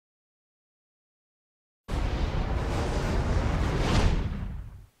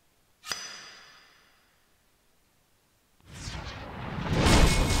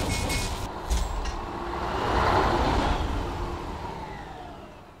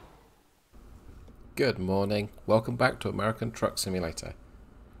Good morning, welcome back to American Truck Simulator.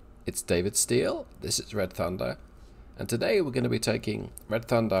 It's David Steele, this is Red Thunder, and today we're going to be taking Red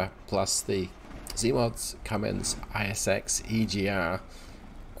Thunder plus the Zeemods ISX EGR.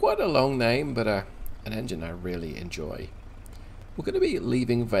 Quite a long name, but an engine I really enjoy. We're going to be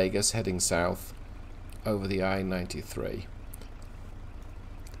leaving Vegas heading south over the I93,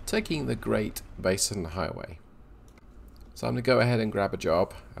 taking the Great Basin Highway. So I'm going to go ahead and grab a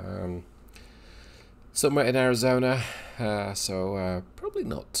job. Somewhere in Arizona, so probably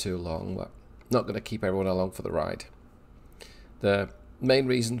not too long, but not going to keep everyone along for the ride. The main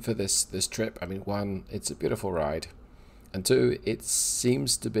reason for this trip, I mean, one, it's a beautiful ride, and two, it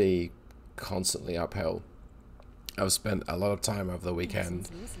seems to be constantly uphill. I've spent a lot of time over the weekend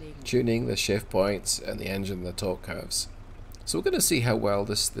tuning the shift points and the engine and the torque curves. So we're going to see how well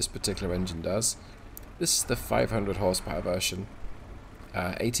this particular engine does. This is the 500 horsepower version,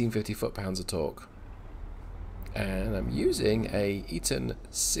 1850 foot-pounds of torque. And I'm using a Eaton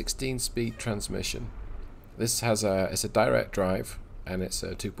 16-speed transmission. This has it's a direct drive, and it's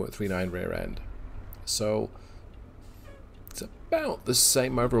a 2.39 rear end. So it's about the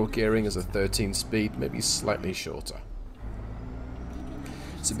same overall gearing as a 13-speed, maybe slightly shorter.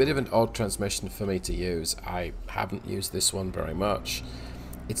 It's a bit of an odd transmission for me to use. I haven't used this one very much.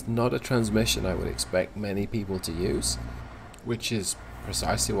 It's not a transmission I would expect many people to use, which is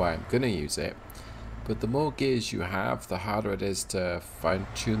precisely why I'm going to use it. But the more gears you have, the harder it is to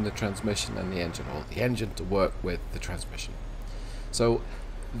fine-tune the transmission and the engine, or the engine to work with the transmission. So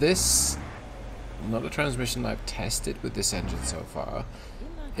this, not a transmission I've tested with this engine so far.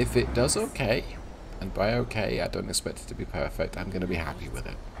 If it does okay, and by okay I don't expect it to be perfect, I'm going to be happy with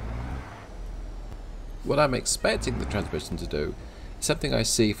it. What I'm expecting the transmission to do is something I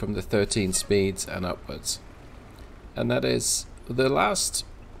see from the 13 speeds and upwards. And that is, the last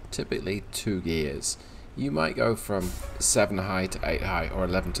typically 2 gears, you might go from 7 high to 8 high, or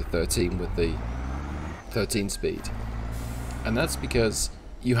 11 to 13 with the 13 speed. And that's because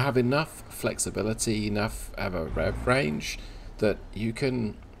you have enough flexibility, enough of a rev range, that you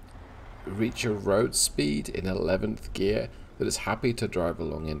can reach a road speed in 11th gear that is happy to drive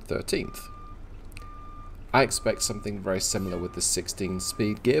along in 13th. I expect something very similar with the 16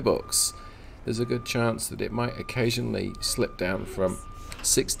 speed gearbox. There's a good chance that it might occasionally slip down from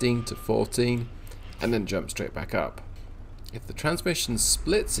 16 to 14 and then jump straight back up. If the transmission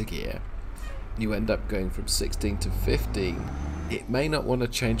splits a gear, you end up going from 16 to 15, it may not want to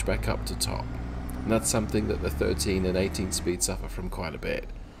change back up to top. And that's something that the 13 and 18 speed suffer from quite a bit.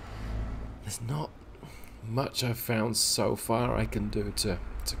 There's not much I've found so far I can do to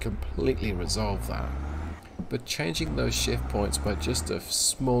completely resolve that. But changing those shift points by just a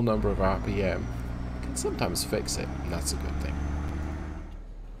small number of RPM can sometimes fix it, and that's a good thing.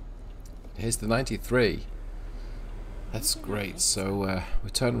 Here's the 93. That's great. So we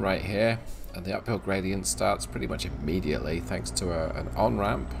turn right here, and the uphill gradient starts pretty much immediately thanks to an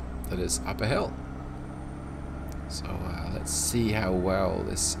on-ramp that is up a hill. So let's see how well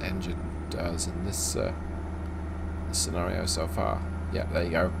this engine does in this scenario so far. Yeah, there you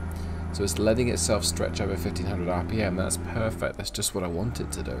go. So it's letting itself stretch over 1500 RPM. That's perfect. That's just what I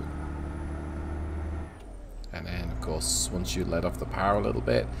wanted to do. And then, of course, once you let off the power a little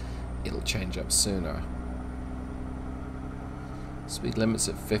bit, it'll change up sooner. Speed limit's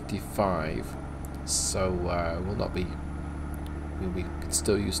at 55, so we can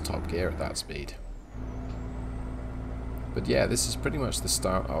still use top gear at that speed. But yeah, this is pretty much the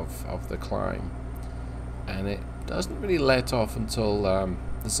start of the climb, and it doesn't really let off until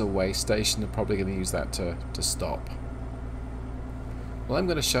there's a way station. I'm probably going to use that to stop. Well, I'm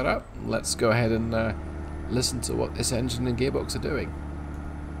going to shut up. Let's go ahead and listen to what this engine and gearbox are doing.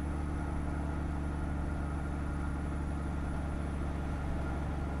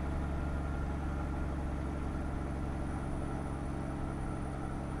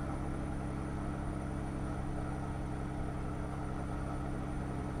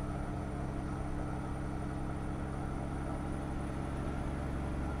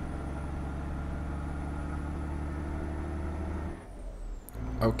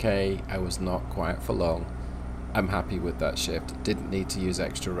 Okay, I was not quiet for long. I'm happy with that shift. Didn't need to use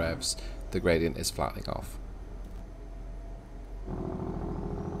extra revs. The gradient is flattening off.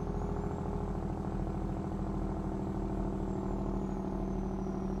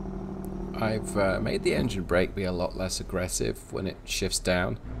 I've made the engine brake be a lot less aggressive when it shifts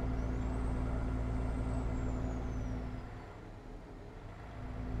down.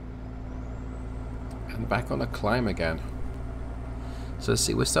 And back on a climb again. So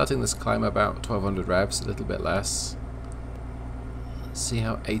see, we're starting this climb about 1200 revs, a little bit less. See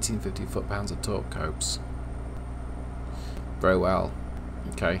how 1850 foot-pounds of torque copes. Very well.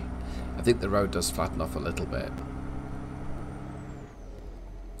 Okay. I think the road does flatten off a little bit.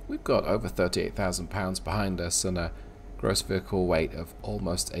 We've got over 38,000 pounds behind us and a gross vehicle weight of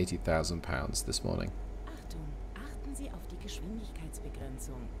almost 80,000 pounds this morning. Achtung, achten Sie auf die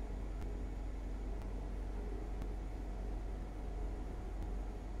Geschwindigkeitsbegrenzung.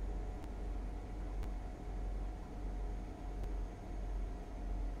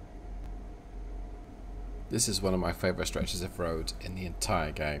 This is one of my favourite stretches of road in the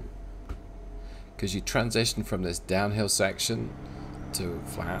entire game, because you transition from this downhill section to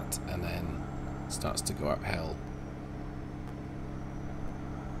flat and then it starts to go uphill.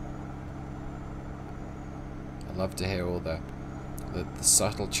 I love to hear all the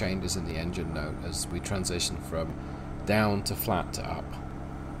subtle changes in the engine note as we transition from down to flat to up.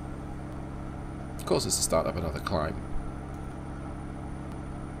 Of course, it's the start of another climb.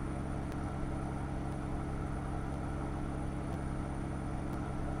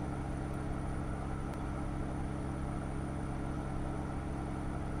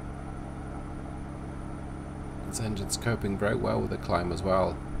 This engine's coping very well with the climb as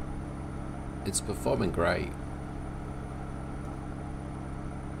well. It's performing great.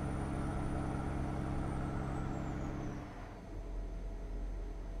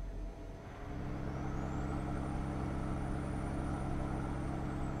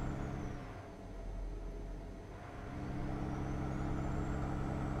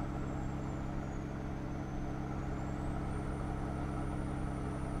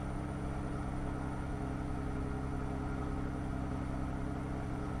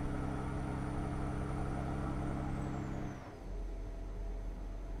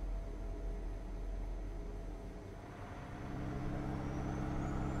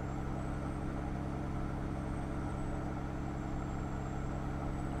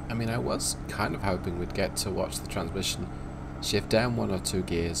 I mean, I was kind of hoping we'd get to watch the transmission shift down 1 or 2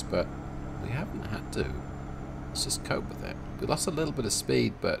 gears, but we haven't had to. Let's just cope with it. We lost a little bit of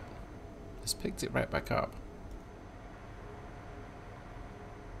speed, but it's picked it right back up.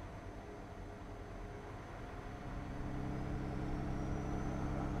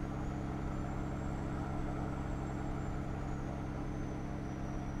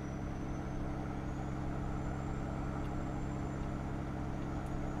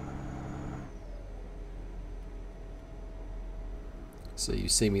 So you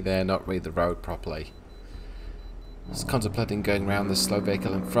see me there not read the road properly. I was contemplating going around this slow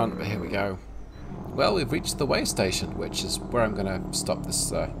vehicle in front, but here we go. Well, we've reached the way station, which is where I'm going to stop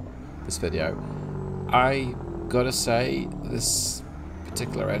this this video. I gotta say, this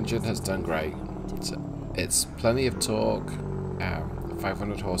particular engine has done great. It's plenty of torque.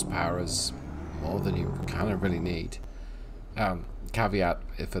 500 horsepower is more than you kind of really need. Caveat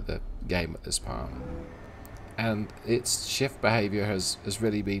for the game at this part. And its shift behavior has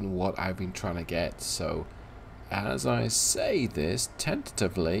really been what I've been trying to get. So as I say this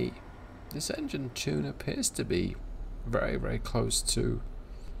tentatively, this engine tune appears to be very, very close to,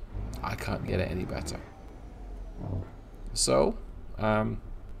 I can't get it any better. So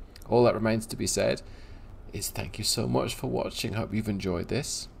all that remains to be said is thank you so much for watching. Hope you've enjoyed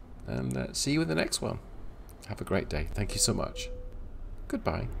this, and see you in the next one. Have a great day. Thank you so much.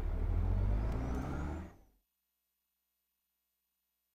 Goodbye.